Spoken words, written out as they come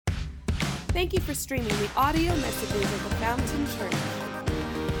Thank you for streaming the audio messages of the Fountain Church.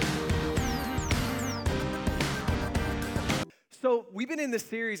 So we've been in this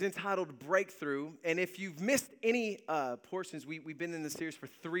series entitled Breakthrough, and if you've missed any portions, we've been in this series for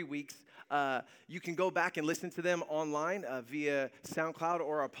 3 weeks. You can go back and listen to them online via SoundCloud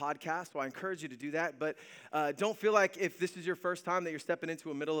or our podcast, so I encourage you to do that. But don't feel like if this is your first time that you're stepping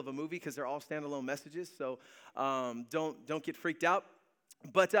into a middle of a movie, because they're all standalone messages, so don't get freaked out.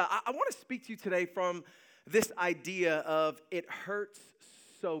 But I want to speak to you today from this idea of it hurts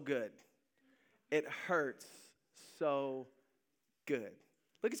so good. It hurts so good.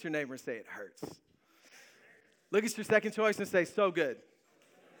 Look at your neighbor and say, it hurts. Look at your second choice and say, so good.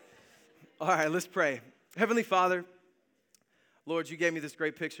 All right, let's pray. Heavenly Father, Lord, you gave me this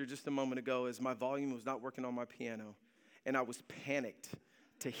great picture just a moment ago as my volume was not working on my piano, and I was panicked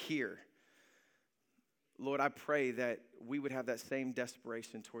to hear. Lord, I pray that we would have that same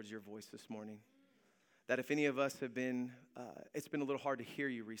desperation towards your voice this morning. That if any of us have been, it's been a little hard to hear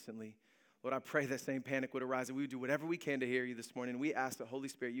you recently, Lord, I pray that same panic would arise and we would do whatever we can to hear you this morning. We ask the Holy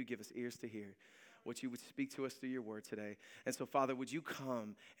Spirit, you give us ears to hear what you would speak to us through your word today. And so, Father, would you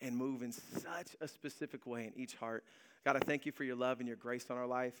come and move in such a specific way in each heart? God, I thank you for your love and your grace on our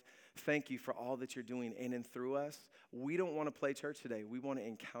life. Thank you for all that you're doing in and through us. We don't want to play church today. We want to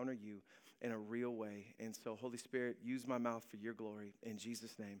encounter you in a real way. And so, Holy Spirit, use my mouth for your glory. In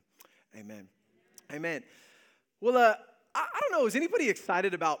Jesus' name, amen. Amen. Well, I don't know. Is anybody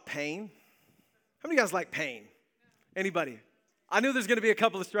excited about pain? How many of you guys like pain? Anybody? I knew there's going to be a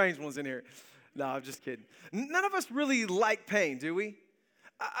couple of strange ones in here. No, I'm just kidding. None of us really like pain, do we?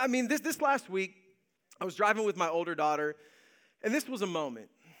 I mean, this last week, I was driving with my older daughter, and this was a moment.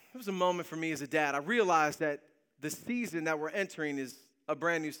 It was a moment for me as a dad. I realized that the season that we're entering is a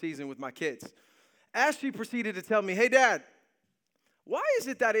brand new season with my kids. As she proceeded to tell me, hey, Dad, why is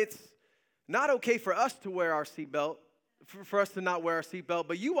it that it's not okay for us to wear our seatbelt, for us to not wear our seatbelt,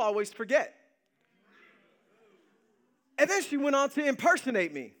 but you always forget? And then she went on to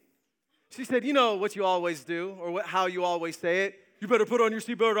impersonate me. She said, you know what you always do, or how you always say it. You better put on your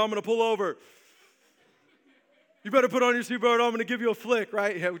seatbelt or I'm going to pull over. You better put on your seatbelt or I'm going to give you a flick,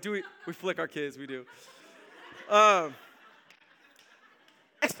 right? Yeah, we flick our kids, we do.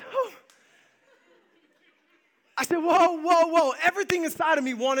 And so I said, whoa. Everything inside of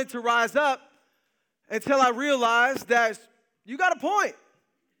me wanted to rise up until I realized that you got a point.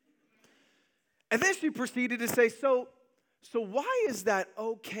 And then she proceeded to say, so why is that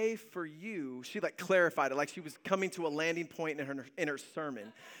okay for you? She clarified it like she was coming to a landing point in her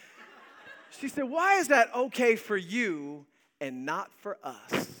sermon. She said, why is that okay for you and not for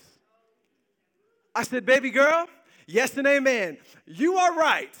us? I said, baby girl, yes and amen. You are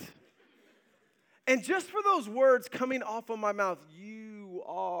right. And just for those words coming off of my mouth, you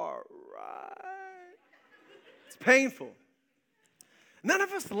are right. It's painful. None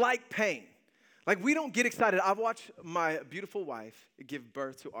of us like pain. We don't get excited. I've watched my beautiful wife give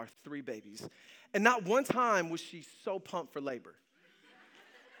birth to our 3 babies, and not one time was she so pumped for labor.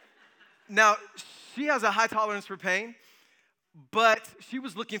 Now, she has a high tolerance for pain, but she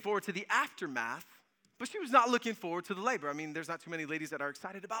was looking forward to the aftermath, but she was not looking forward to the labor. I mean, there's not too many ladies that are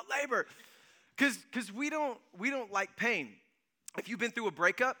excited about labor because we don't like pain. If you've been through a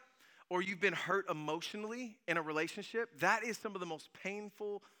breakup or you've been hurt emotionally in a relationship, that is some of the most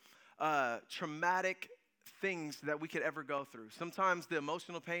painful traumatic things that we could ever go through. Sometimes the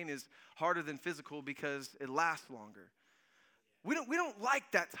emotional pain is harder than physical because it lasts longer. We don't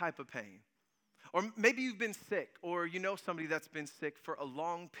like that type of pain. Or maybe you've been sick, or you know somebody that's been sick for a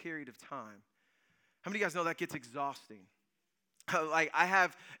long period of time. How many of you guys know that gets exhausting? I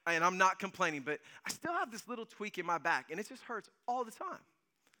have, and I'm not complaining, but I still have this little tweak in my back, and it just hurts all the time.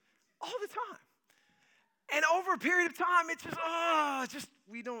 All the time. And over a period of time, it's just,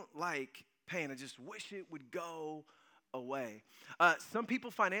 we don't like pain. I just wish it would go away. Some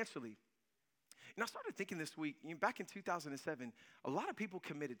people financially. I started thinking this week, back in 2007, a lot of people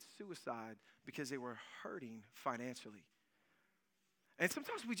committed suicide because they were hurting financially. And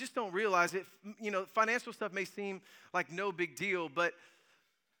sometimes we just don't realize it. Financial stuff may seem like no big deal, but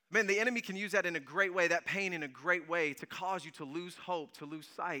man, the enemy can use that in a great way, that pain in a great way to cause you to lose hope, to lose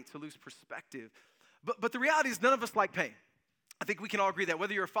sight, to lose perspective. But the reality is none of us like pain. I think we can all agree that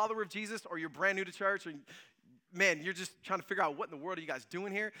whether you're a follower of Jesus or you're brand new to church or, man, you're just trying to figure out what in the world are you guys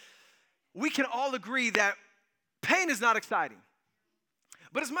doing here, we can all agree that pain is not exciting.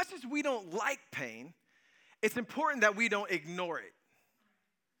 But as much as we don't like pain, it's important that we don't ignore it.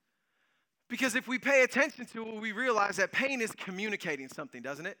 Because if we pay attention to it, we realize that pain is communicating something,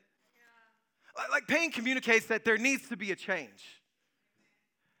 doesn't it? Yeah. Like pain communicates that there needs to be a change.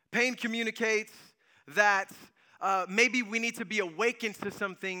 Pain communicates that maybe we need to be awakened to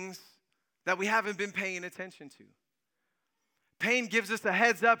some things that we haven't been paying attention to. Pain gives us a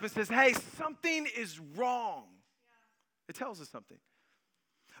heads up and says, hey, something is wrong. It tells us something.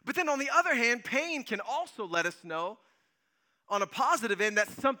 But then on the other hand, pain can also let us know on a positive end that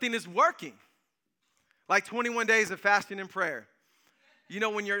something is working. Like 21 days of fasting and prayer. You know,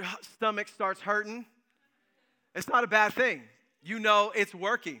 when your stomach starts hurting, it's not a bad thing. You know it's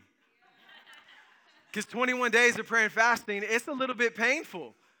working. Because 21 days of prayer and fasting, it's a little bit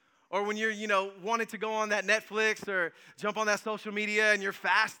painful. Or when you're, wanting to go on that Netflix or jump on that social media and you're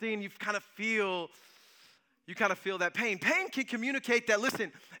fasting, you kind of feel that pain. Pain can communicate that,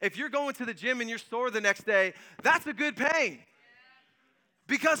 listen, if you're going to the gym and you're sore the next day, that's a good pain.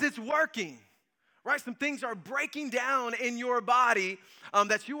 Because it's working, right? Some things are breaking down in your body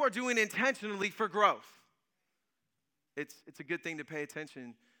that you are doing intentionally for growth. It's a good thing to pay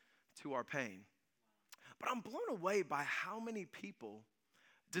attention to our pain. But I'm blown away by how many people,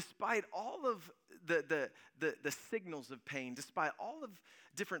 despite all of the signals of pain, despite all of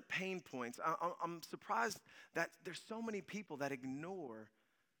different pain points, I'm surprised that there's so many people that ignore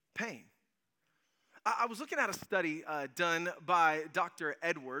pain. I was looking at a study done by Dr.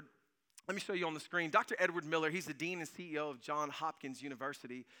 Edward. Let me show you on the screen. Dr. Edward Miller, he's the dean and CEO of Johns Hopkins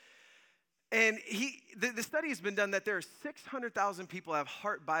University. And the study has been done that there are 600,000 people have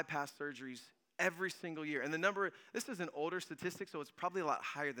heart bypass surgeries every single year. And the number, this is an older statistic, so it's probably a lot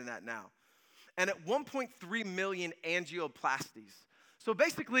higher than that now. And at 1.3 million angioplasties. So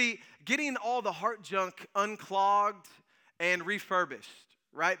basically, getting all the heart junk unclogged and refurbished,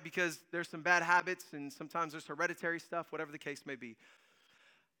 right? Because there's some bad habits and sometimes there's hereditary stuff, whatever the case may be.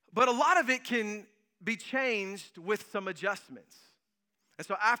 But a lot of it can be changed with some adjustments. And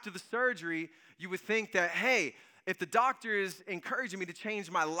so after the surgery, you would think that, hey, if the doctor is encouraging me to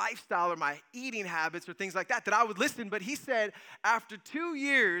change my lifestyle or my eating habits or things like that, that I would listen. But he said after 2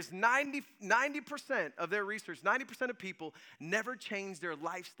 years, 90% of their research, 90% of people never change their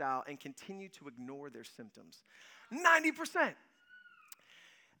lifestyle and continue to ignore their symptoms. 90%.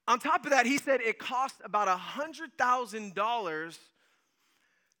 On top of that, he said it costs about $100,000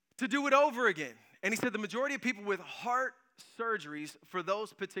 to do it over again. And he said the majority of people with heart surgeries for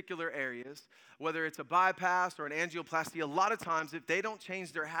those particular areas, whether it's a bypass or an angioplasty, a lot of times if they don't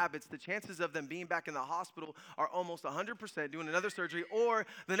change their habits, the chances of them being back in the hospital are almost 100%, doing another surgery, or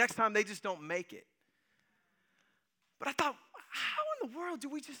the next time they just don't make it. But I thought, how in the world do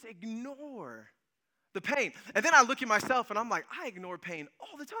we just ignore the pain? And then I look at myself and I'm like, I ignore pain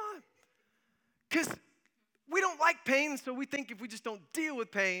all the time. Because we don't like pain, so we think if we just don't deal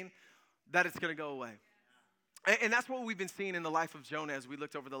with pain, that it's going to go away. And that's what we've been seeing in the life of Jonah as we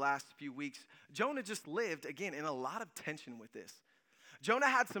looked over the last few weeks. Jonah just lived, again, in a lot of tension with this. Jonah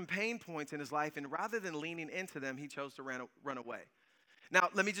had some pain points in his life, and rather than leaning into them, he chose to run away. Now,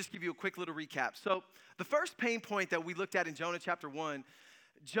 let me just give you a quick little recap. So the first pain point that we looked at in Jonah chapter 1,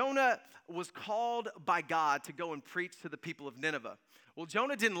 Jonah was called by God to go and preach to the people of Nineveh. Well,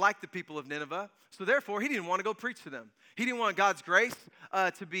 Jonah didn't like the people of Nineveh, so therefore he didn't want to go preach to them. He didn't want God's grace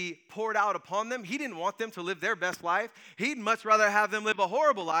to be poured out upon them. He didn't want them to live their best life. He'd much rather have them live a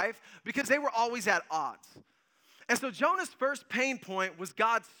horrible life because they were always at odds. And so Jonah's first pain point was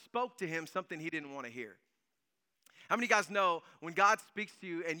God spoke to him something he didn't want to hear. How many of you guys know when God speaks to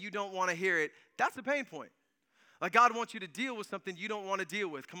you and you don't want to hear it, that's a pain point? Like God wants you to deal with something you don't want to deal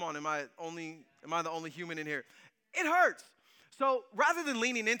with. Come on, am I the only human in here? It hurts. So rather than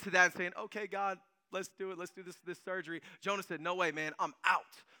leaning into that and saying, okay, God, let's do it. Let's do this surgery. Jonah said, no way, man, I'm out.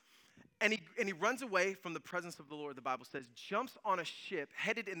 And he runs away from the presence of the Lord, the Bible says, jumps on a ship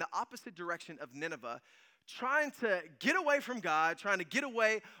headed in the opposite direction of Nineveh, trying to get away from God, trying to get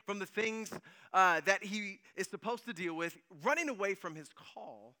away from the things that he is supposed to deal with, running away from his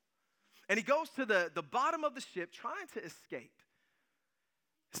call. And he goes to the bottom of the ship trying to escape.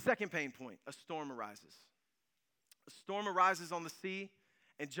 Second pain point, a storm arises. A storm arises on the sea,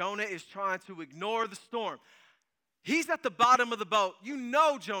 and Jonah is trying to ignore the storm. He's at the bottom of the boat. You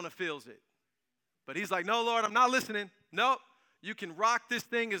know Jonah feels it. But he's like, no, Lord, I'm not listening. Nope, you can rock this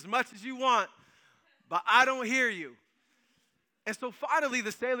thing as much as you want, but I don't hear you. And so finally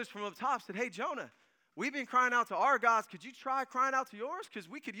the sailors from up top said, hey, Jonah, we've been crying out to our gods. Could you try crying out to yours? Because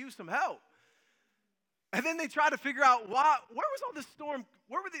we could use some help. And then they tried to figure out where was all this storm,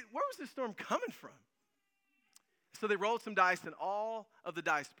 where was this storm coming from? So they rolled some dice, and all of the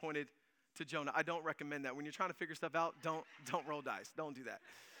dice pointed to Jonah. I don't recommend that. When you're trying to figure stuff out, don't roll dice. Don't do that.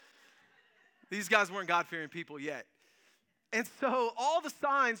 These guys weren't God-fearing people yet. And so all the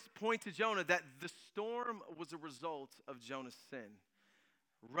signs point to Jonah that the storm was a result of Jonah's sin.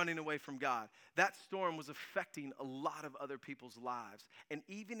 running away from God. That storm was affecting a lot of other people's lives. And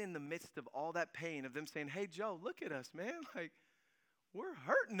even in the midst of all that pain of them saying, hey, Joe, look at us, man. Like, we're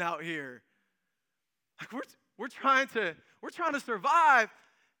hurting out here. Like, we're trying to survive.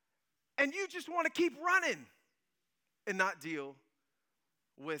 And you just want to keep running and not deal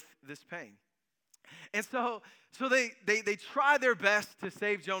with this pain. And so they try their best to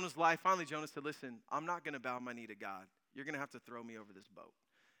save Jonah's life. Finally, Jonah said, listen, I'm not going to bow my knee to God. You're going to have to throw me over this boat,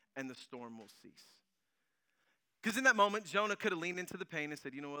 and the storm will cease. Because in that moment, Jonah could have leaned into the pain and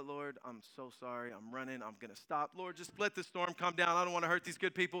said, you know what, Lord, I'm so sorry. I'm running. I'm going to stop. Lord, just let the storm calm down. I don't want to hurt these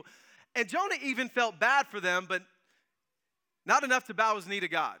good people. And Jonah even felt bad for them, but not enough to bow his knee to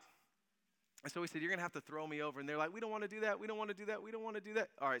God. And so he said, you're going to have to throw me over. And they're like, we don't want to do that. We don't want to do that. We don't want to do that.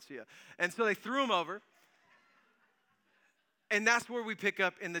 All right, see ya. And so they threw him over. And that's where we pick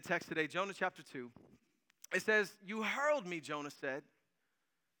up in the text today, Jonah chapter 2. It says, you hurled me, Jonah said,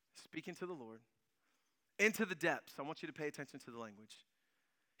 speaking to the Lord, into the depths. I want you to pay attention to the language.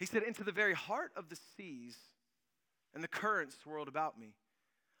 He said, into the very heart of the seas, and the currents swirled about me.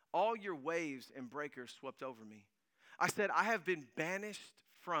 All your waves and breakers swept over me. I said, I have been banished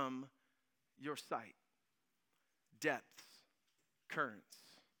from your sight. Depths, currents,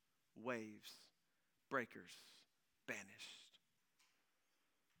 waves, breakers, banished.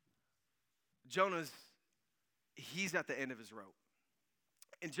 He's at the end of his rope.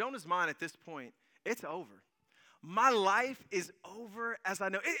 In Jonah's mind at this point, it's over. My life is over as I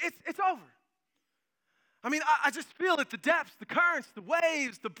know. It's over. I mean, I just feel it, the depths, the currents, the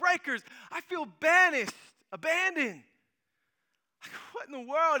waves, the breakers. I feel banished, abandoned. Like, what in the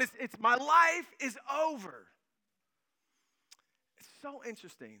world? It's my life is over. It's so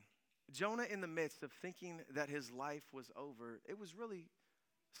interesting. Jonah, in the midst of thinking that his life was over, it was really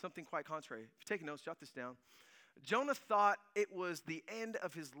something quite contrary. If you're taking notes, jot this down. Jonah thought it was the end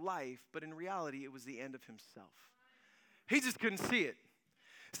of his life, but in reality, it was the end of himself. He just couldn't see it.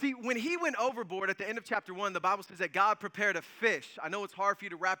 See, when he went overboard at the end of chapter 1, the Bible says that God prepared a fish. I know it's hard for you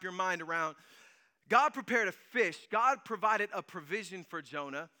to wrap your mind around. God prepared a fish. God provided a provision for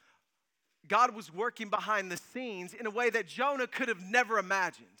Jonah. God was working behind the scenes in a way that Jonah could have never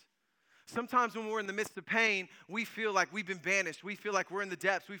imagined. Sometimes when we're in the midst of pain, we feel like we've been banished. We feel like we're in the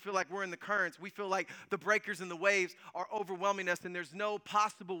depths. We feel like we're in the currents. We feel like the breakers and the waves are overwhelming us and there's no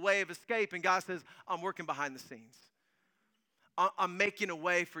possible way of escape. And God says, I'm working behind the scenes. I'm making a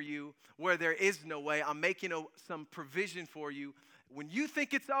way for you where there is no way. I'm making some provision for you. When you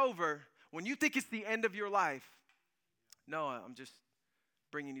think it's over, when you think it's the end of your life, no, I'm just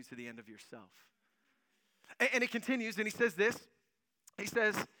bringing you to the end of yourself. And it continues, and he says this. He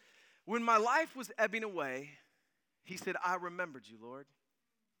says, when my life was ebbing away, he said, I remembered you, Lord.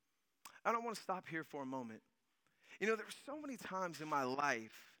 I don't want to stop here for a moment. You know, there were so many times in my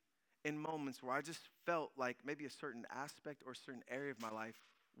life, in moments where I just felt like maybe a certain aspect or a certain area of my life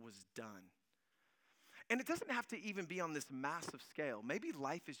was done. And it doesn't have to even be on this massive scale. Maybe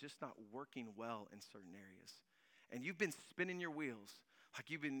life is just not working well in certain areas. And you've been spinning your wheels,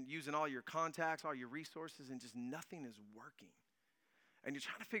 like you've been using all your contacts, all your resources, and just nothing is working. And you're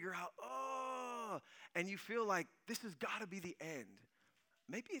trying to figure out, and you feel like this has got to be the end.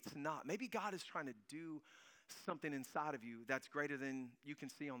 Maybe it's not. Maybe God is trying to do something inside of you that's greater than you can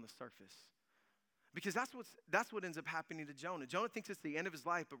see on the surface. Because that's what ends up happening to Jonah. Jonah thinks it's the end of his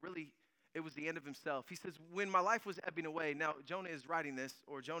life, but really it was the end of himself. He says, when my life was ebbing away, now Jonah is writing this,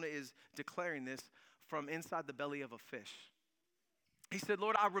 or Jonah is declaring this from inside the belly of a fish. He said,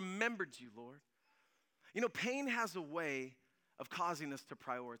 Lord, I remembered you, Lord. You know, pain has a way of causing us to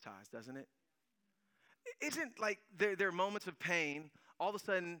prioritize, doesn't it? Isn't like there are moments of pain, all of a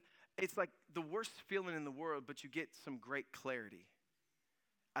sudden, it's like the worst feeling in the world, but you get some great clarity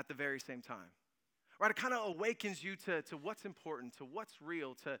at the very same time. Right? It kind of awakens you to what's important, to what's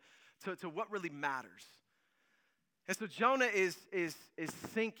real, to what really matters. And so Jonah is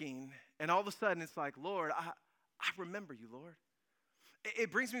thinking, and all of a sudden it's like, Lord, I remember you, Lord.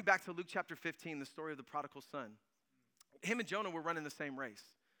 It brings me back to Luke chapter 15, the story of the prodigal son. Him and Jonah were running the same race.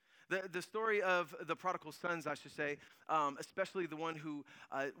 The story of the prodigal sons, I should say, especially the one who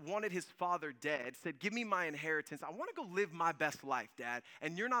wanted his father dead, said, give me my inheritance. I want to go live my best life, Dad,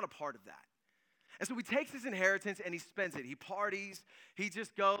 and you're not a part of that. And so he takes his inheritance and he spends it. He parties, he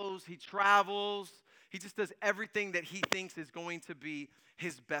just goes, he travels, he just does everything that he thinks is going to be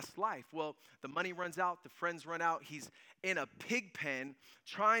his best life. Well, the money runs out, the friends run out, he's in a pig pen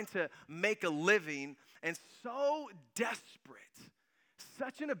trying to make a living and so desperate.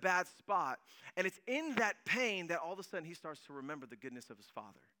 Such in a bad spot. And it's in that pain that all of a sudden he starts to remember the goodness of his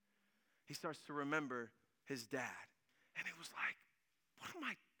father. He starts to remember his dad. And it was like, what am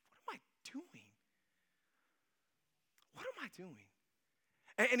I doing? What am I doing?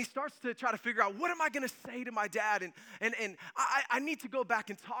 And he starts to try to figure out, what am I going to say to my dad? And I need to go back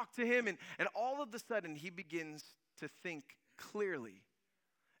and talk to him. And all of a sudden, he begins to think clearly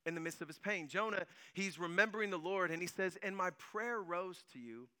in the midst of his pain. Jonah, he's remembering the Lord, and he says, and my prayer rose to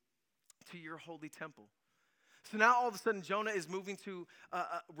you, to your holy temple. So now all of a sudden, Jonah is moving to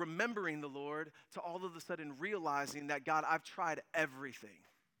remembering the Lord, to all of a sudden realizing that, God, I've tried everything.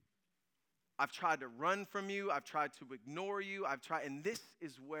 I've tried to run from you. I've tried to ignore you. And this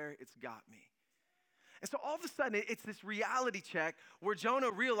is where it's got me. And so all of a sudden, it's this reality check where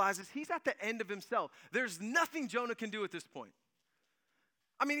Jonah realizes he's at the end of himself. There's nothing Jonah can do at this point.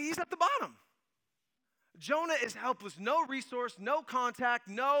 I mean, he's at the bottom. Jonah is helpless. No resource, no contact,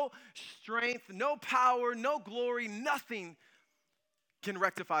 no strength, no power, no glory. Nothing can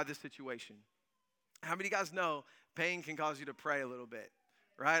rectify this situation. How many of you guys know pain can cause you to pray a little bit?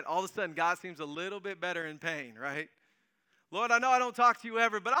 Right? All of a sudden, God seems a little bit better in pain, right? Lord, I know I don't talk to you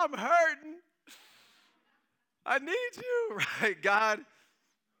ever, but I'm hurting. I need you, right? God,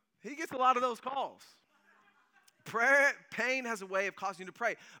 he gets a lot of those calls. Prayer, pain has a way of causing you to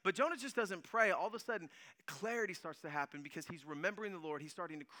pray. But Jonah just doesn't pray. All of a sudden, clarity starts to happen because he's remembering the Lord. He's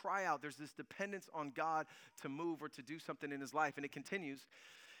starting to cry out. There's this dependence on God to move or to do something in his life. And it continues.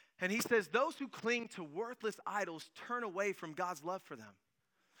 And he says, those who cling to worthless idols turn away from God's love for them.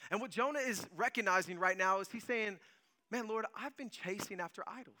 And what Jonah is recognizing right now is he's saying, man, Lord, I've been chasing after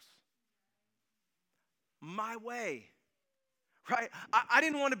idols. My way, right? I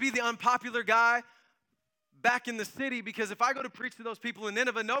didn't want to be the unpopular guy back in the city because if I go to preach to those people in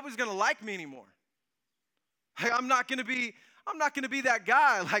Nineveh, nobody's going to like me anymore. Like, I'm not going to be that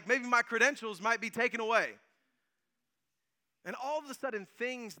guy. Like maybe my credentials might be taken away. And all of a sudden,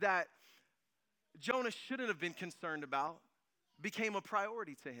 things that Jonah shouldn't have been concerned about became a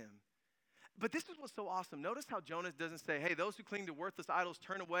priority to him. But this is what's so awesome. Notice how Jonah doesn't say, hey, those who cling to worthless idols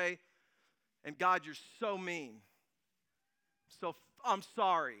turn away, and God, you're so mean. So I'm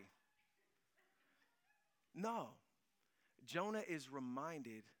sorry. No. Jonah is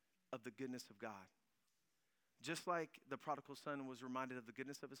reminded of the goodness of God. Just like the prodigal son was reminded of the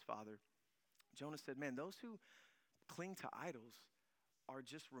goodness of his father, Jonah said, man, those who cling to idols are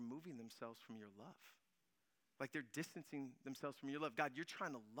just removing themselves from your love. Like they're distancing themselves from your love. God, you're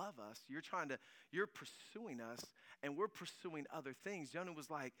trying to love us. You're pursuing us, and we're pursuing other things. Jonah was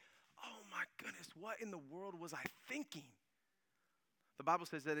like, oh my goodness, what in the world was I thinking? The Bible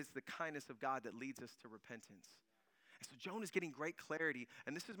says that it's the kindness of God that leads us to repentance. And so Jonah's getting great clarity,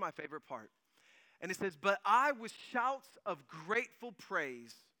 and this is my favorite part. And it says, but I with shouts of grateful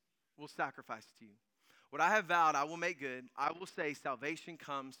praise will sacrifice to you. What I have vowed, I will make good. I will say salvation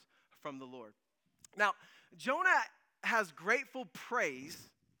comes from the Lord. Now, Jonah has grateful praise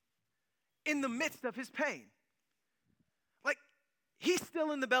in the midst of his pain. Like, he's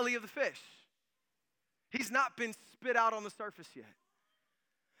still in the belly of the fish. He's not been spit out on the surface yet.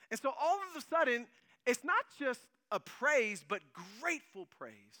 And so all of a sudden, it's not just a praise, but grateful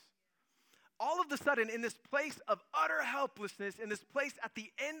praise. All of a sudden, in this place of utter helplessness, in this place at the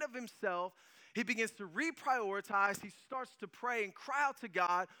end of himself, he begins to reprioritize. He starts to pray and cry out to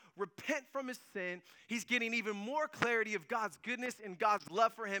God, repent from his sin. He's getting even more clarity of God's goodness and God's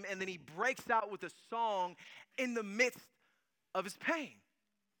love for him. And then he breaks out with a song in the midst of his pain.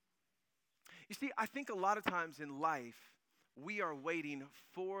 You see, I think a lot of times in life, we are waiting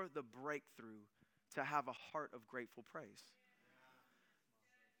for the breakthrough to have a heart of grateful praise.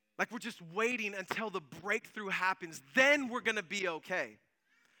 Like we're just waiting until the breakthrough happens, then we're going to be okay.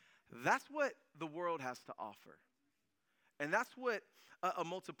 That's what the world has to offer. And that's what a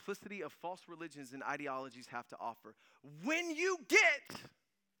multiplicity of false religions and ideologies have to offer. When you get,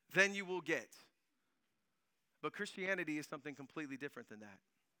 then you will get. But Christianity is something completely different than that.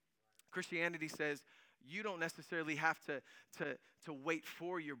 Christianity says you don't necessarily have to wait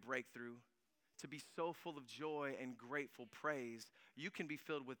for your breakthrough to be so full of joy and grateful praise. You can be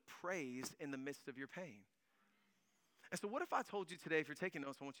filled with praise in the midst of your pain. And so what if I told you today, if you're taking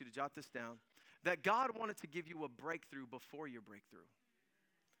notes, I want you to jot this down, that God wanted to give you a breakthrough before your breakthrough?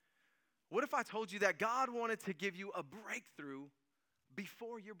 What if I told you that God wanted to give you a breakthrough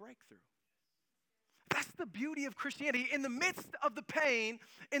before your breakthrough? That's the beauty of Christianity. In the midst of the pain,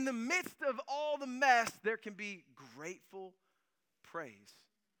 in the midst of all the mess, there can be grateful praise.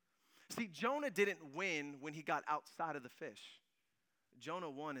 See, Jonah didn't win when he got outside of the fish. Jonah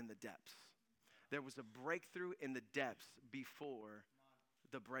won in the depths. There was a breakthrough in the depths before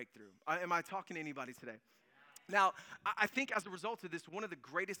the breakthrough. Am I talking to anybody today? Now, I think as a result of this, one of the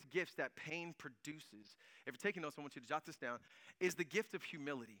greatest gifts that pain produces, if you're taking notes, I want you to jot this down, is the gift of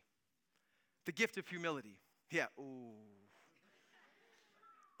humility. The gift of humility. Yeah, ooh.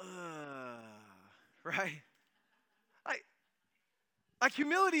 Right? Like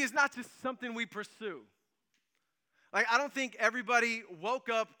humility is not just something we pursue. Like I don't think everybody woke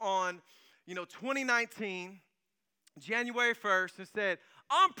up on, 2019, January 1st and said,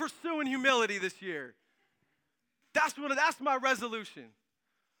 I'm pursuing humility this year. That's my resolution.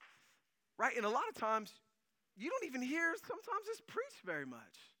 Right? And a lot of times, you don't even hear sometimes it's preached very much.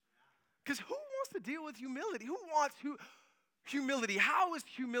 Because who wants to deal with humility? Who wants humility? How is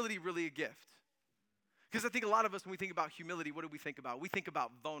humility really a gift? Because I think a lot of us, when we think about humility, what do we think about? We think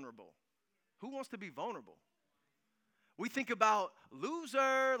about vulnerable. Who wants to be vulnerable? We think about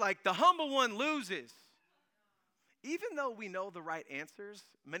loser, like the humble one loses. Even though we know the right answers,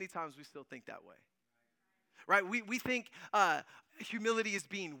 many times we still think that way. Right? We think humility is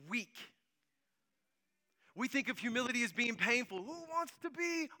being weak. We think of humility as being painful. Who wants to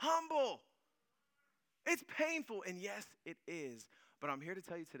be humble? It's painful, and yes, it is. But I'm here to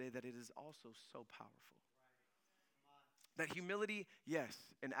tell you today that it is also so powerful. That humility, yes,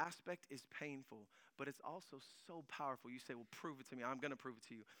 an aspect is painful, but it's also so powerful. You say, well, prove it to me. I'm going to prove it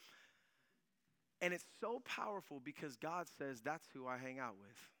to you. And it's so powerful because God says that's who I hang out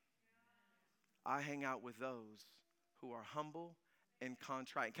with. I hang out with those who are humble and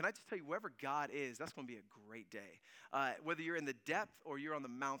contrite. Can I just tell you, wherever God is, that's going to be a great day. Whether you're in the depth or you're on the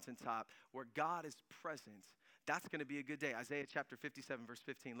mountaintop, where God is present, that's going to be a good day. Isaiah chapter 57, verse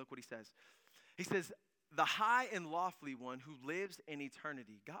 15, look what he says. He says, the high and lofty one who lives in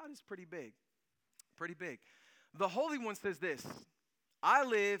eternity. God is pretty big, pretty big. The Holy One says this, I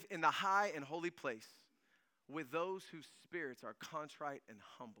live in the high and holy place with those whose spirits are contrite and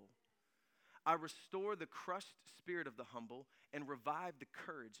humble. I restore the crushed spirit of the humble and revive the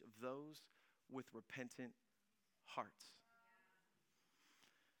courage of those with repentant hearts.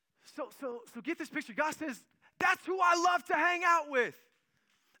 So get this picture. God says, that's who I love to hang out with.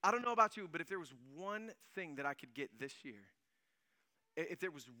 I don't know about you, but if there was one thing that I could get this year, if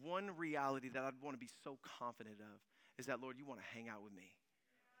there was one reality that I'd want to be so confident of, is that, Lord, you want to hang out with me.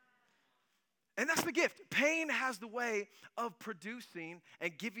 And that's the gift. Pain has the way of producing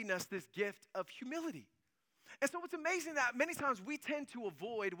and giving us this gift of humility. And so it's amazing that many times we tend to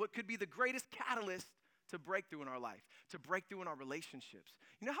avoid what could be the greatest catalyst to breakthrough in our life, to breakthrough in our relationships.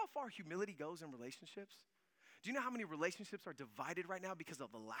 You know how far humility goes in relationships? Do you know how many relationships are divided right now because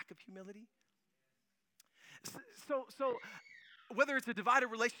of the lack of humility? So whether it's a divided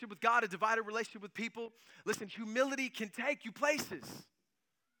relationship with God, a divided relationship with people, listen, humility can take you places.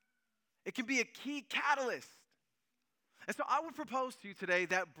 It can be a key catalyst. And so I would propose to you today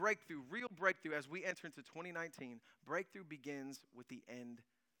that breakthrough, real breakthrough, as we enter into 2019, breakthrough begins with the end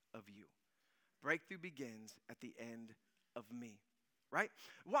of you. Breakthrough begins at the end of me, right?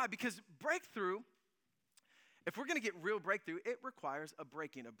 Why? Because breakthrough, if we're going to get real breakthrough, it requires a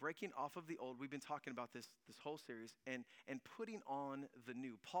breaking off of the old. We've been talking about this whole series, and putting on the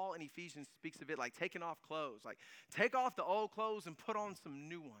new. Paul in Ephesians speaks of it like taking off clothes, like take off the old clothes and put on some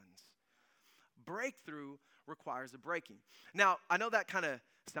new ones. Breakthrough requires a breaking. Now, I know that kind of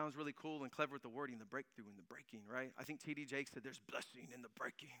sounds really cool and clever with the wording, the breakthrough and the breaking, right? I think T.D. Jakes said there's blessing in the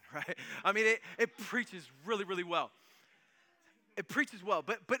breaking, right? I mean, it preaches really, really well. It preaches well,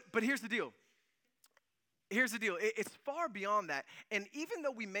 but here's the deal. Here's the deal. It's far beyond that. And even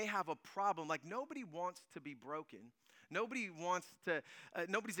though we may have a problem, like nobody wants to be broken. Nobody's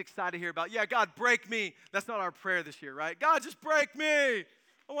excited to hear about, yeah, God, break me. That's not our prayer this year, right? God, just break me.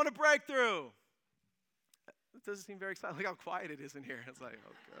 I want a breakthrough. It doesn't seem very exciting. Look how quiet it is in here. It's like,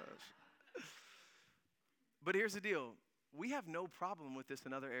 oh, gosh. But here's the deal. We have no problem with this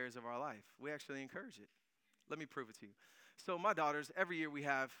in other areas of our life. We actually encourage it. Let me prove it to you. So my daughters, every year we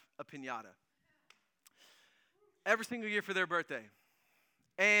have a piñata. Every single year for their birthday.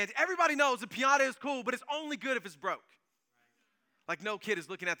 And everybody knows a piñata is cool, but it's only good if it's broke. Like no kid is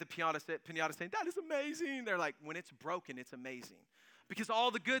looking at the piñata saying, that is amazing. They're like, when it's broken, it's amazing. Because all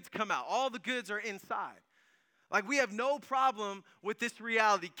the goods come out. All the goods are inside. Like we have no problem with this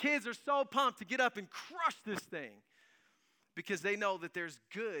reality. Kids are so pumped to get up and crush this thing because they know that there's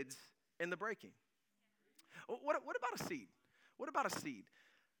goods in the breaking. What about a seed? What about a seed?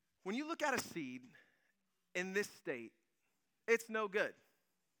 When you look at a seed in this state, it's no good.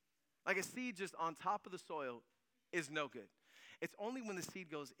 Like a seed just on top of the soil is no good. It's only when the seed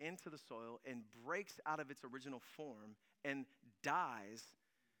goes into the soil and breaks out of its original form and dies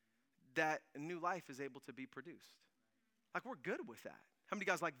that new life is able to be produced. Like we're good with that. How many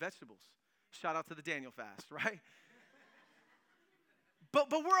guys like vegetables? Shout out to the Daniel fast, right? But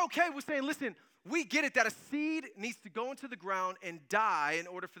we're okay with saying, listen, we get it that a seed needs to go into the ground and die in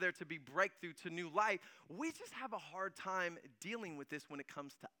order for there to be breakthrough to new life. We just have a hard time dealing with this when it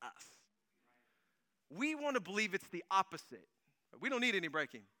comes to us. We want to believe it's the opposite. We don't need any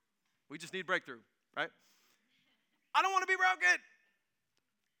breaking. We just need breakthrough, right? I don't want to be broken.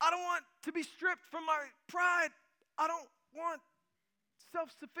 I don't want to be stripped from my pride. I don't want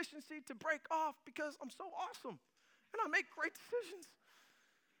self-sufficiency to break off because I'm so awesome and I make great decisions.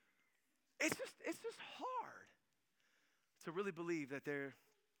 It's just hard to really believe that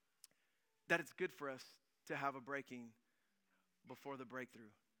it's good for us to have a breaking before the breakthrough.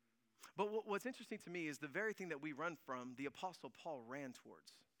 But what's interesting to me is the very thing that we run from, the Apostle Paul ran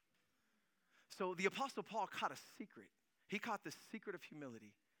towards. So the Apostle Paul caught a secret. He caught the secret of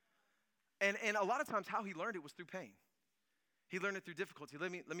humility. And a lot of times how he learned it was through pain. He learned it through difficulty.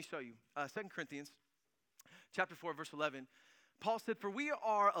 Let me show you. 2 Corinthians chapter 4, verse 11. Paul said, for we who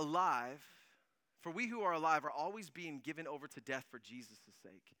are alive are always being given over to death for Jesus'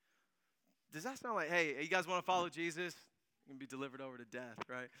 sake. Does that sound like, hey, you guys want to follow Jesus? You're going to be delivered over to death,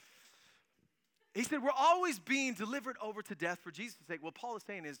 right? He said, we're always being delivered over to death for Jesus' sake. What Paul is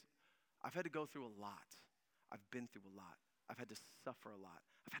saying is, I've had to go through a lot. I've been through a lot. I've had to suffer a lot.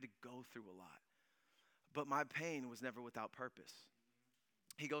 I've had to go through a lot. But my pain was never without purpose.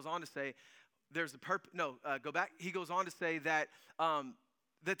 He goes on to say, He goes on to say that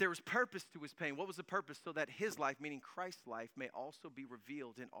that there was purpose to his pain. What was the purpose? So that his life, meaning Christ's life, may also be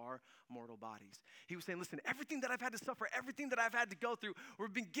revealed in our mortal bodies. He was saying, listen, everything that I've had to suffer, everything that I've had to go through,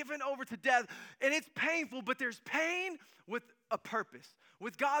 we've been given over to death, and it's painful, but there's pain with a purpose.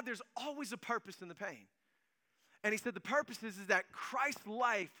 With God, there's always a purpose in the pain. And he said the purpose is that Christ's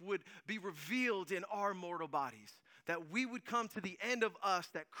life would be revealed in our mortal bodies, that we would come to the end of us,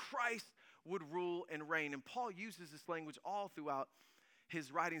 that Christ would rule and reign. And Paul uses this language all throughout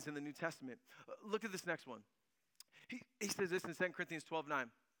his writings in the New Testament. Look at this next one. He says this in 2 Corinthians 12:9.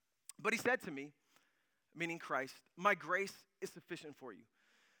 But he said to me, meaning Christ, my grace is sufficient for you.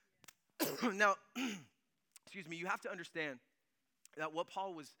 Now, you have to understand that what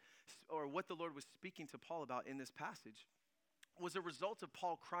the Lord was speaking to Paul about in this passage was a result of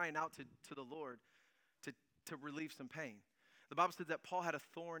Paul crying out to the Lord to relieve some pain. The Bible said that Paul had a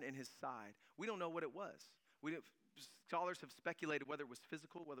thorn in his side. We don't know what it was. Scholars have speculated whether it was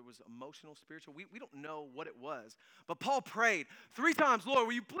physical, whether it was emotional, spiritual. We don't know what it was. But Paul prayed 3 times, Lord,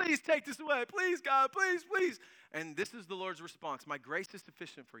 will you please take this away? Please, God, please, please. And this is the Lord's response. My grace is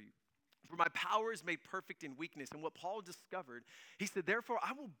sufficient for you. For my power is made perfect in weakness. And what Paul discovered, he said, therefore,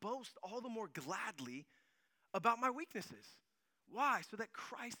 I will boast all the more gladly about my weaknesses. Why? So that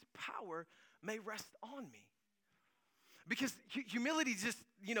Christ's power may rest on me. Because humility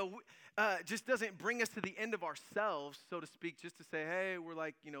just doesn't bring us to the end of ourselves, so to speak, just to say, hey, we're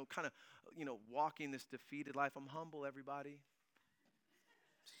like, walking this defeated life. I'm humble, everybody.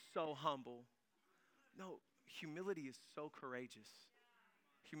 So humble. No, humility is so courageous.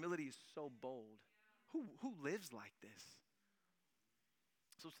 Humility is so bold. Who lives like this?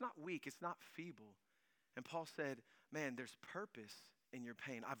 So it's not weak, it's not feeble. And Paul said, man, there's purpose in your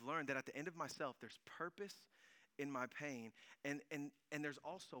pain. I've learned that at the end of myself, there's purpose in my pain, and there's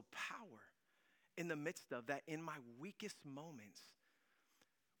also power in the midst of that. In my weakest moments,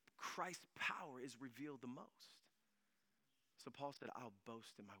 Christ's power is revealed the most. So Paul said, I'll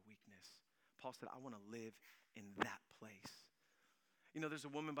boast in my weakness. Paul said, I want to live in that place. There's a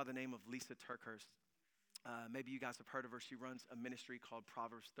woman by the name of Lisa TerKeurst. Maybe you guys have heard of her. She runs a ministry called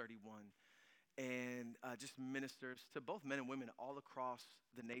Proverbs 31 and just ministers to both men and women all across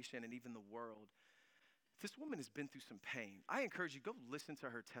the nation and even the world. This woman has been through some pain. I encourage you, go listen to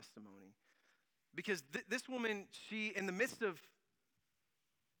her testimony. Because this woman, she, in the midst of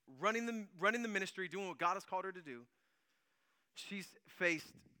running the ministry, doing what God has called her to do, she's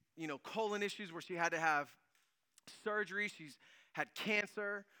faced, colon issues where she had to have surgery. She's had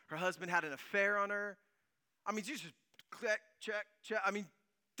cancer. Her husband had an affair on her. She's just check.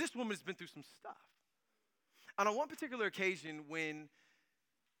 This woman has been through some stuff. And on one particular occasion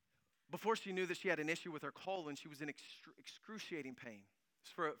before she knew that she had an issue with her colon, she was in excruciating pain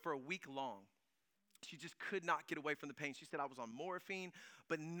for a week long. She just could not get away from the pain. She said, I was on morphine,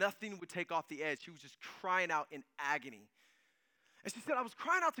 but nothing would take off the edge. She was just crying out in agony. And she said, I was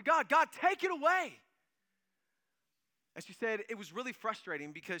crying out to God, God, take it away. And she said it was really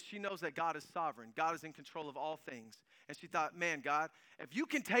frustrating because she knows that God is sovereign. God is in control of all things. And she thought, man, God, if you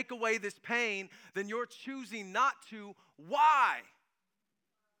can take away this pain, then you're choosing not to. Why?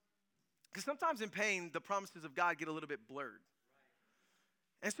 Because sometimes in pain, the promises of God get a little bit blurred.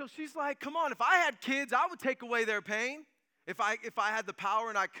 And so she's like, come on, if I had kids, I would take away their pain if I had the power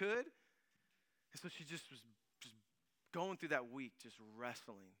and I could. And so she just was just going through that week, just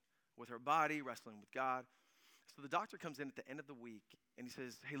wrestling with her body, wrestling with God. So the doctor comes in at the end of the week, and he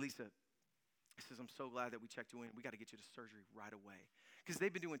says, hey, Lisa, he says, I'm so glad that we checked you in. We got to get you to surgery right away. Because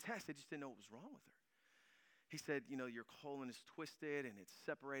they've been doing tests. They just didn't know what was wrong with her. He said, your colon is twisted, and it's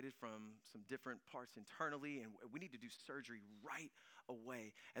separated from some different parts internally, and we need to do surgery right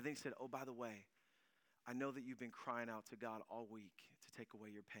away. And then he said, oh, by the way, I know that you've been crying out to God all week to take away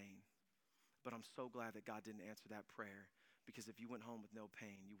your pain. But I'm so glad that God didn't answer that prayer, because if you went home with no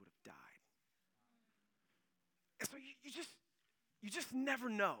pain, you would have died. And so you just never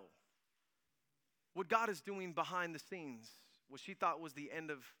know what God is doing behind the scenes. What she thought was the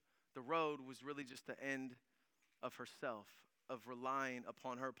end of the road was really just the end of herself, of relying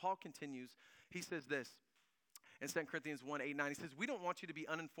upon her. Paul continues. He says this in 2 Corinthians 1:8-9. He says, we don't want you to be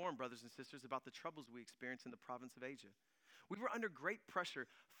uninformed, brothers and sisters, about the troubles we experienced in the province of Asia. We were under great pressure,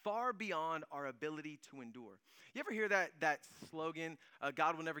 far beyond our ability to endure. You ever hear that slogan,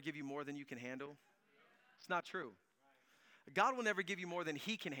 God will never give you more than you can handle? It's not true. God will never give you more than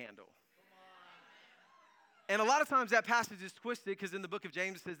he can handle. And a lot of times that passage is twisted, because in the book of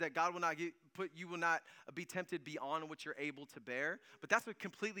James it says that God will not you will not be tempted beyond what you're able to bear. But that's a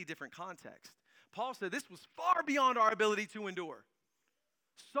completely different context. Paul said this was far beyond our ability to endure.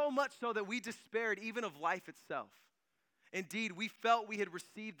 So much so that we despaired even of life itself. Indeed, we felt we had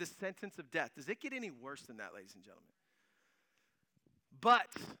received the sentence of death. Does it get any worse than that, ladies and gentlemen? But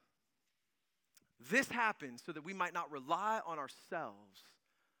this happened so that we might not rely on ourselves,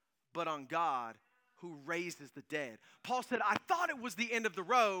 but on God who raises the dead. Paul said, I thought it was the end of the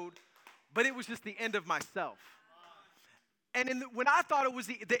road, but it was just the end of myself. And when I thought it was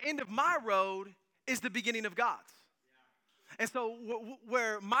the end of my road is the beginning of God's. And so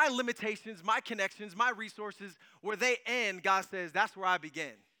where my limitations, my connections, my resources, where they end, God says, that's where I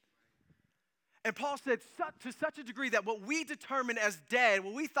begin. And Paul said to such a degree that what we determined as dead,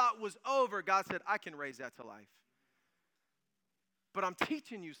 what we thought was over, God said, I can raise that to life. But I'm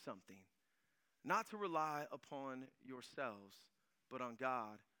teaching you something, not to rely upon yourselves, but on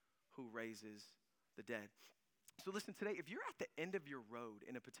God who raises the dead. So listen, today, if you're at the end of your road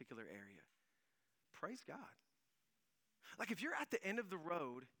in a particular area, praise God. Like if you're at the end of the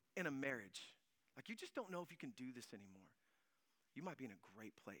road in a marriage, like you just don't know if you can do this anymore, you might be in a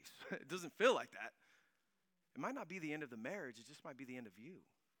great place. It doesn't feel like that. It might not be the end of the marriage, it just might be the end of you.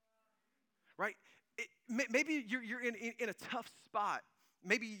 Right? Maybe you're in a tough spot.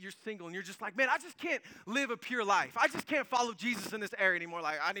 Maybe you're single and you're just like, man, I just can't live a pure life. I just can't follow Jesus in this area anymore.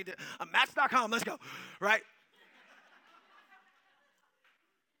 Like, I need to, Match.com, let's go, right?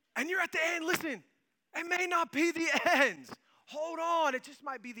 And you're at the end, listen, it may not be the end. Hold on, it just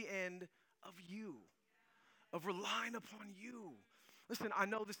might be the end of you, of relying upon you. Listen, I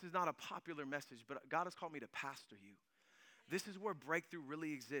know this is not a popular message, but God has called me to pastor you. This is where breakthrough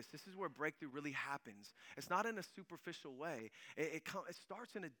really exists. This is where breakthrough really happens. It's not in a superficial way. It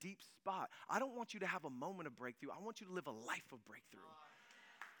starts in a deep spot. I don't want you to have a moment of breakthrough. I want you to live a life of breakthrough.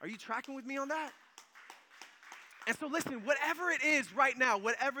 Are you tracking with me on that? And so listen, whatever it is right now,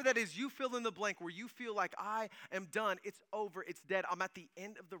 whatever that is, you fill in the blank where you feel like I am done, it's over, it's dead, I'm at the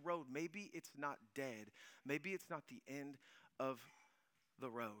end of the road. Maybe it's not dead. Maybe it's not the end of the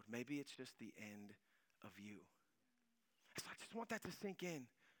road. Maybe it's just the end of you. So I just want that to sink in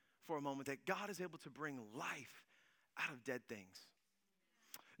for a moment, that God is able to bring life out of dead things.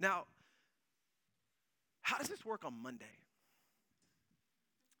 Now, how does this work on Monday?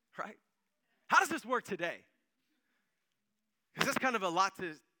 Right? How does this work today? Because that's kind of a lot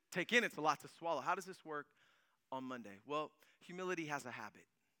to take in. It's a lot to swallow. How does this work on Monday? Well, humility has a habit.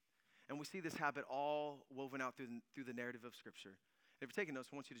 And we see this habit all woven out through the narrative of Scripture. If you're taking notes,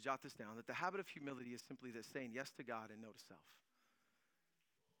 I want you to jot this down, that the habit of humility is simply this: saying yes to God and no to self.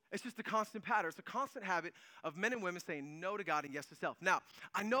 It's just a constant pattern. It's a constant habit of men and women saying no to God and yes to self. Now,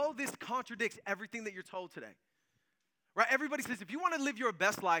 I know this contradicts everything that you're told today. Right? Everybody says, if you want to live your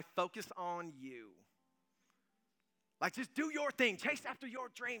best life, focus on you. Like, just do your thing. Chase after your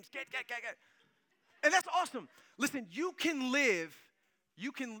dreams. Get. And that's awesome. Listen, you can live,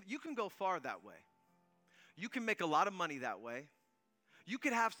 you can go far that way. You can make a lot of money that way. You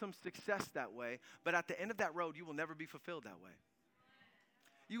could have some success that way, but at the end of that road, you will never be fulfilled that way.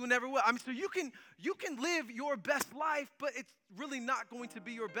 You will never will. I mean, so you can live your best life, but it's really not going to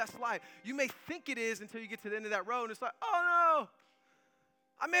be your best life. You may think it is until you get to the end of that road, and it's like, oh no,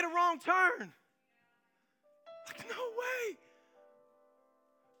 I made a wrong turn. Like, no way.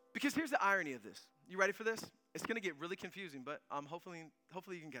 Because here's the irony of this. You ready for this? It's going to get really confusing, but hopefully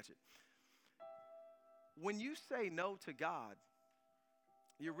you can catch it. When you say no to God,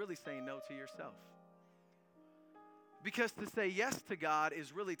 you're really saying no to yourself. Because to say yes to God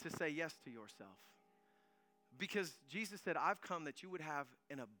is really to say yes to yourself. Because Jesus said, I've come that you would have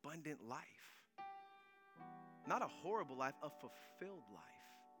an abundant life. Not a horrible life, a fulfilled life.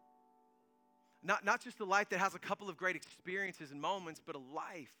 Not just a life that has a couple of great experiences and moments, but a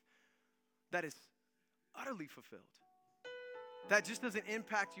life that is utterly fulfilled. That just doesn't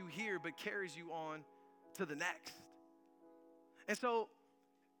impact you here, but carries you on to the next. And so,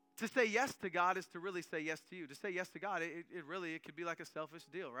 to say yes to God is to really say yes to you. To say yes to God, it could be like a selfish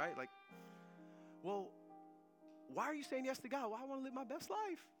deal, right? Like, well, why are you saying yes to God? Well, I want to live my best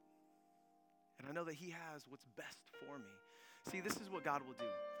life. And I know that He has what's best for me. See, this is what God will do.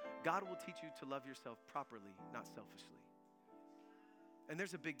 God will teach you to love yourself properly, not selfishly. And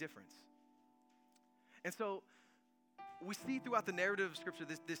there's a big difference. And so we see throughout the narrative of Scripture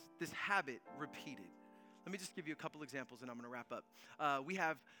this habit repeated. Let me just give you a couple examples and I'm going to wrap up. We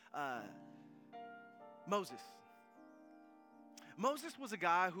have Moses. Moses was a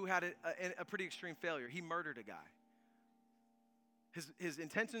guy who had a pretty extreme failure. He murdered a guy. His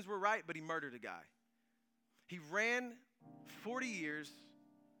intentions were right, but he murdered a guy. He ran 40 years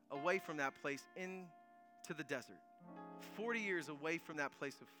away from that place into the desert. 40 years away from that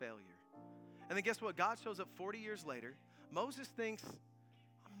place of failure. And then guess what? God shows up 40 years later. Moses thinks,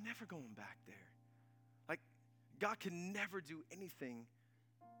 I'm never going back there. Like, God can never do anything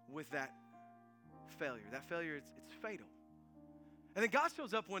with that failure. That failure, it's fatal. And then God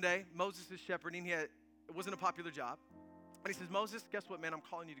shows up one day. Moses is shepherding. It wasn't a popular job. And he says, Moses, guess what, man? I'm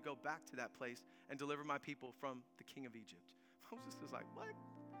calling you to go back to that place and deliver my people from the king of Egypt. Moses is like, what?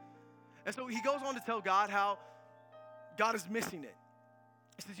 And so he goes on to tell God how God is missing it.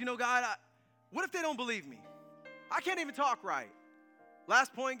 He says, God, what if they don't believe me? I can't even talk right.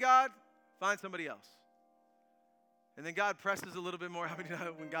 Last point, God, find somebody else. And then God presses a little bit more. How many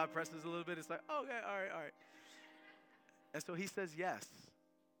know when God presses a little bit, it's like, okay, all right. And so he says yes,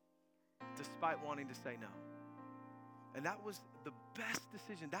 despite wanting to say no. And that was the best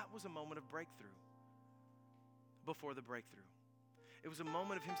decision. That was a moment of breakthrough before the breakthrough. It was a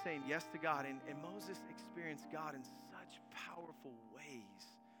moment of him saying yes to God. And Moses experienced God in such powerful ways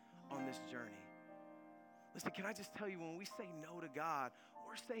on this journey. Listen, can I just tell you, when we say no to God,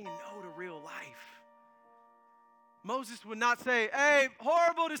 we're saying no to real life. Moses would not say, hey,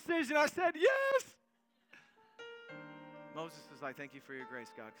 horrible decision. I said yes. Moses is like, thank you for your grace,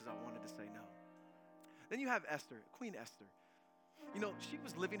 God, because I wanted to say no. Then you have Esther, Queen Esther. She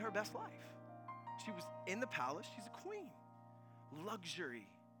was living her best life. She was in the palace. She's a queen. Luxury.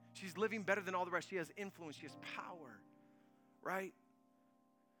 She's living better than all the rest. She has influence. She has power, right?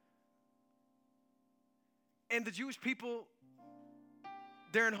 And the Jewish people,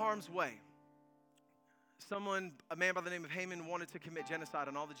 they're in harm's way. A man by the name of Haman, wanted to commit genocide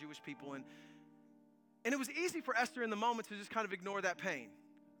on all the Jewish people. And it was easy for Esther in the moment to just kind of ignore that pain.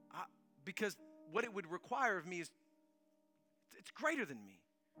 Because what it would require of me is, it's greater than me.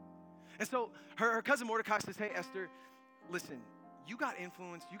 And so her cousin Mordecai says, hey, Esther, listen, you got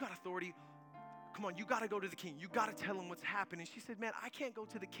influence, you got authority. Come on, you got to go to the king. You got to tell him what's happening. She said, man, I can't go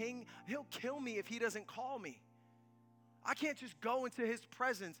to the king. He'll kill me if he doesn't call me. I can't just go into his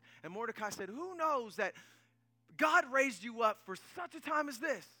presence. And Mordecai said, who knows that God raised you up for such a time as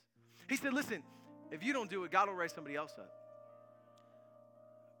this? He said, listen, if you don't do it, God will raise somebody else up.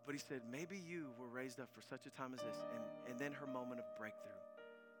 But he said, maybe you were raised up for such a time as this. And then her moment of breakthrough.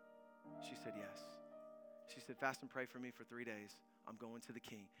 She said, yes. She said, fast and pray for me for 3 days. I'm going to the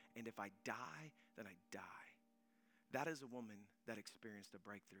king. And if I die, then I die. That is a woman that experienced a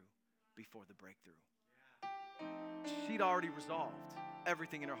breakthrough before the breakthrough. She'd already resolved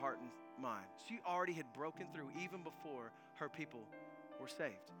everything in her heart and mind. She already had broken through even before her people were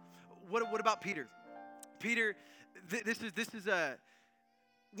saved. What about Peter? Peter, this is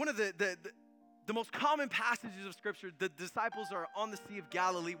one of the most common passages of Scripture. The disciples are on the Sea of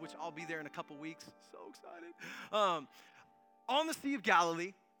Galilee, which I'll be there in a couple weeks. So excited. On the Sea of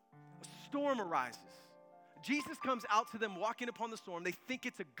Galilee, a storm arises. Jesus comes out to them walking upon the storm. They think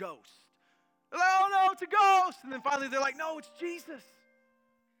it's a ghost. They're like, oh no, it's a ghost. And then finally they're like, no, it's Jesus.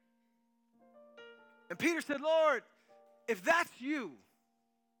 And Peter said, Lord, if that's you,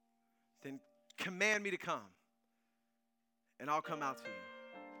 then command me to come, and I'll come out to you.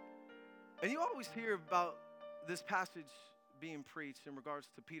 And you always hear about this passage being preached in regards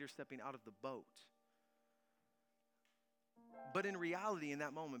to Peter stepping out of the boat. But in reality, in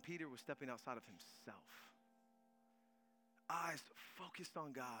that moment, Peter was stepping outside of himself. eyes focused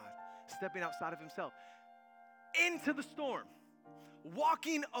on God, stepping outside of himself into the storm,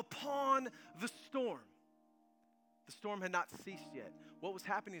 walking upon the storm. The storm had not ceased yet. What was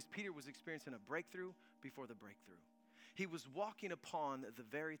happening is Peter was experiencing a breakthrough before the breakthrough. He was walking upon the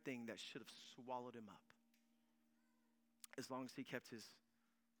very thing that should have swallowed him up, as long as he kept his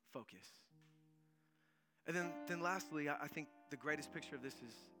focus. And then lastly, I think the greatest picture of this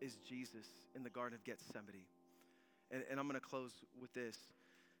is Jesus in the Garden of Gethsemane. And I'm going to close with this.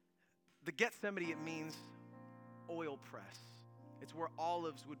 The Gethsemane, it means oil press. It's where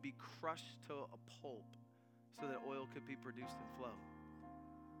olives would be crushed to a pulp so that oil could be produced and flow.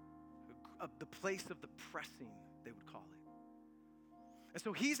 The place of the pressing, they would call it. And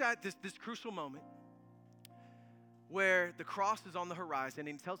so he's at this crucial moment where the cross is on the horizon, and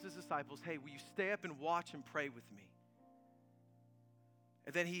he tells his disciples, hey, will you stay up and watch and pray with me?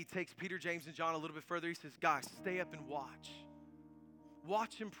 And then he takes Peter, James, and John a little bit further. He says, guys, stay up and watch.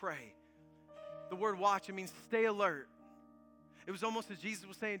 Watch and pray. The word watch, it means stay alert. It was almost as Jesus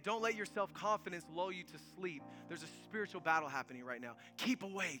was saying, don't let your self-confidence lull you to sleep. There's a spiritual battle happening right now. Keep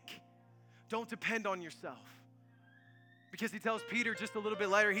awake. Don't depend on yourself. Because he tells Peter just a little bit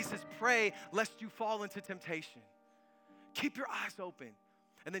later, he says, pray lest you fall into temptation. Keep your eyes open.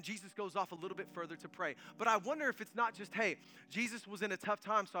 And then Jesus goes off a little bit further to pray. But I wonder if it's not just, hey, Jesus was in a tough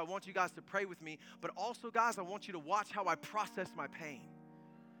time, so I want you guys to pray with me. But also, guys, I want you to watch how I process my pain.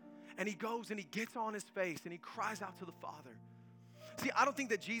 And he goes and he gets on his face and he cries out to the Father. See, I don't think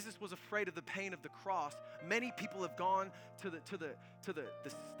that Jesus was afraid of the pain of the cross. Many people have gone to the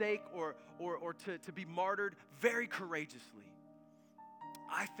stake or to be martyred very courageously.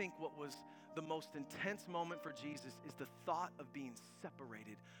 I think what was the most intense moment for Jesus is the thought of being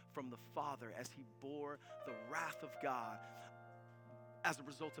separated from the Father as he bore the wrath of God as a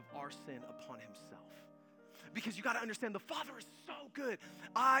result of our sin upon himself. Because you got to understand, the Father is so good.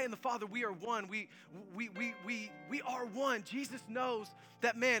 I and the Father, we are one. We are one. Jesus knows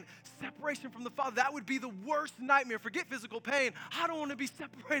that, man, separation from the Father, that would be the worst nightmare. Forget physical pain. I don't want to be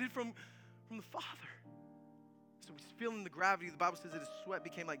separated from the Father. So he's feeling the gravity. The Bible says that his sweat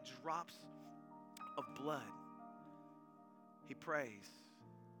became like drops of blood. He prays,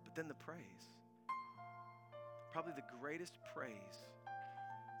 but then the praise. Probably the greatest praise,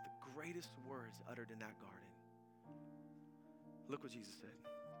 the greatest words uttered in that garden. Look what Jesus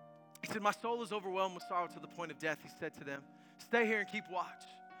said. He said, my soul is overwhelmed with sorrow to the point of death. He said to them, stay here and keep watch.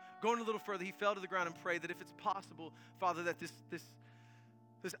 Going a little further, he fell to the ground and prayed that if it's possible, Father, that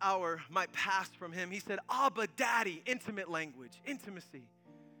this hour might pass from him. He said, Abba, Daddy, intimate language, intimacy.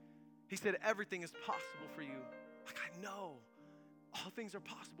 He said, everything is possible for you. Like, I know all things are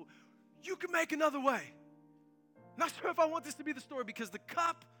possible. You can make another way. Not sure if I want this to be the story, because the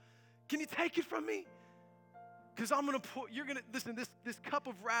cup, can you take it from me? Because this cup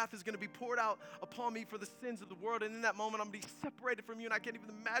of wrath is going to be poured out upon me for the sins of the world. And in that moment, I'm going to be separated from you. And I can't even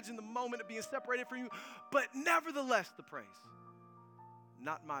imagine the moment of being separated from you. But nevertheless, the praise,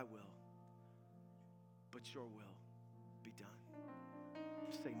 not my will, but your will be done.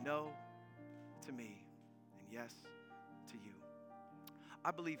 Say no to me and yes to you.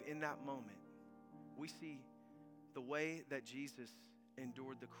 I believe in that moment, we see the way that Jesus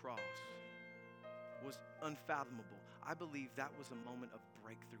endured the cross was unfathomable. I believe that was a moment of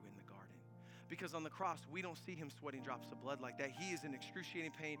breakthrough in the garden. Because on the cross, we don't see him sweating drops of blood like that. He is in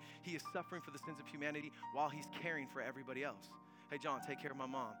excruciating pain. He is suffering for the sins of humanity while he's caring for everybody else. Hey, John, take care of my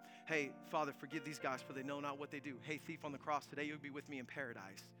mom. Hey, Father, forgive these guys for they know not what they do. Hey, thief on the cross, today you'll be with me in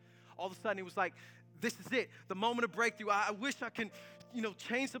paradise. All of a sudden, he was like, this is it, the moment of breakthrough. I wish I can,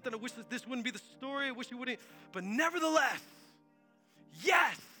 change something. I wish this wouldn't be the story. I wish it wouldn't. But nevertheless,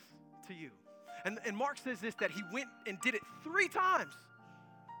 yes to you. And Mark says this, that he went and did it 3 times.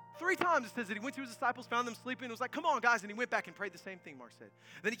 3 times it says that he went to his disciples, found them sleeping, and was like, come on, guys. And he went back and prayed the same thing, Mark said.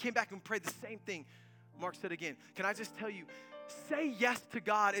 Then he came back and prayed the same thing, Mark said again. Can I just tell you, say yes to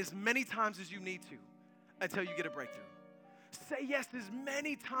God as many times as you need to until you get a breakthrough. Say yes as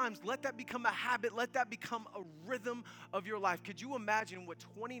many times. Let that become a habit. Let that become a rhythm of your life. Could you imagine what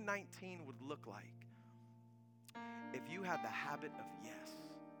 2019 would look like if you had the habit of yes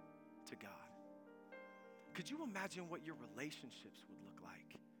to God? Could you imagine what your relationships would look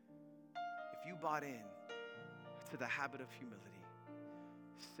like if you bought in to the habit of humility,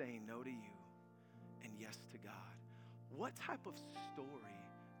 saying no to you and yes to God? What type of story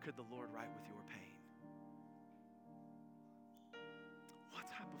could the Lord write with your pain? What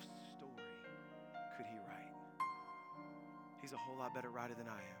type of story could he write? He's a whole lot better writer than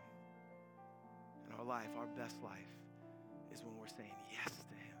I am. And our life, our best life, is when we're saying yes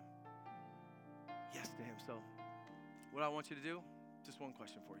to him. Yes to him. So What I want you to do, just one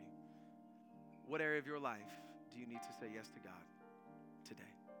question for you. What area of your life do you need to say yes to God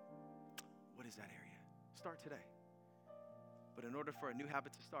today? What is that area? Start today. But in order for a new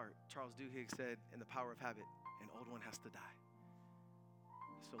habit to start, Charles Duhigg said, in The Power of Habit, an old one has to die.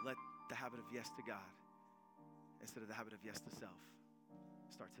 So let the habit of yes to God, instead of the habit of yes to self,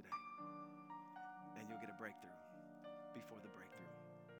 start today. And you'll get a breakthrough before the breakthrough.